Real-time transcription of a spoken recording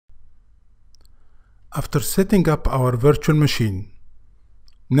After setting up our virtual machine,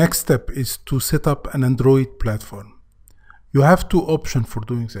 next step is to set up an Android platform. You have two options for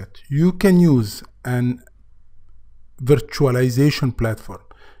doing that. You can use an virtualization platform.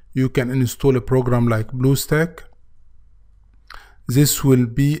 You can install a program like BlueStack. This will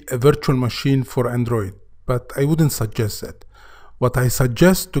be a virtual machine for Android, but I wouldn't suggest that. What I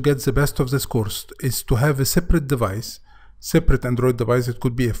suggest to get the best of this course is to have a separate device, separate Android device. It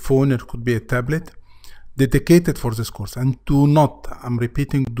could be a phone, it could be a tablet, dedicated for this course. And do not, I'm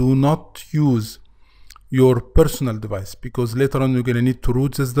repeating, do not use your personal device, because later on you're gonna need to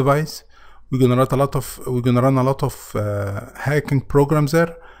root this device. We're gonna run a lot of hacking programs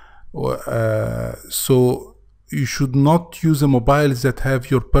there. So you should not use a mobile that have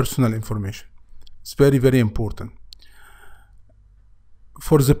your personal information. It's very, very important.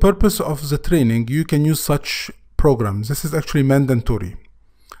 For the purpose of the training, you can use such programs. This is actually mandatory.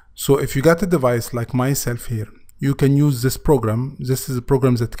 So if you got a device like myself here, you can use this program. This is a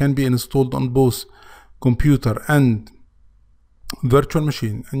program that can be installed on both computer and virtual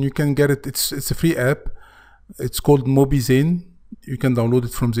machine, and you can get it. It's a free app. It's called MobiZane. You can download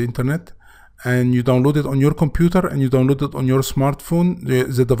it from the internet, and you download it on your computer and you download it on your smartphone,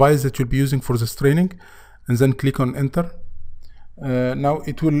 the device that you'll be using for this training, and then click on enter. Now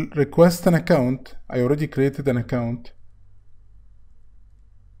it will request an account. I already created an account.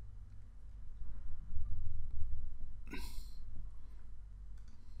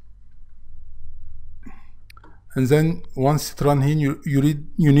 And then once it runs in,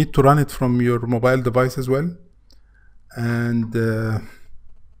 you need to run it from your mobile device as well. And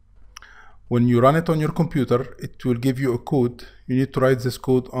when you run it on your computer, it will give you a code. You need to write this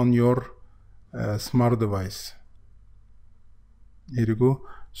code on your smart device. Here you go.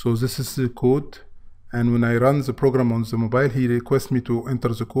 So this is the code. And when I run the program on the mobile, he requests me to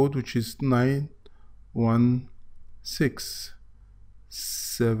enter the code, which is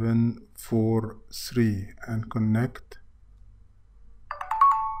 916743, and connect.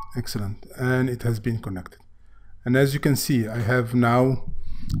 Excellent. And it has been connected. And as you can see, I have now,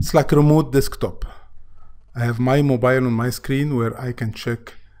 it's like a remote desktop. I have my mobile on my screen where I can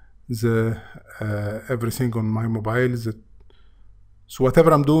check the everything on my mobile. So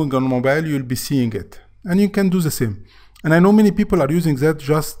whatever I'm doing on mobile, you'll be seeing it. And you can do the same. And I know many people are using that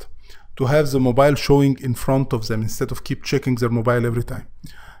just to have the mobile showing in front of them instead of keep checking their mobile every time.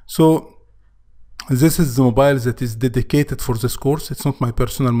 So this is the mobile that is dedicated for this course. It's not my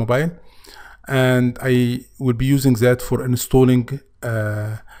personal mobile. And I will be using that for installing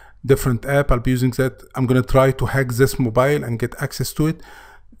different app. I'll be using that. I'm gonna try to hack this mobile and get access to it.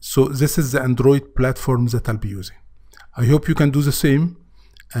 So this is the Android platform that I'll be using. I hope you can do the same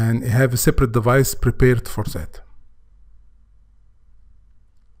and have a separate device prepared for that.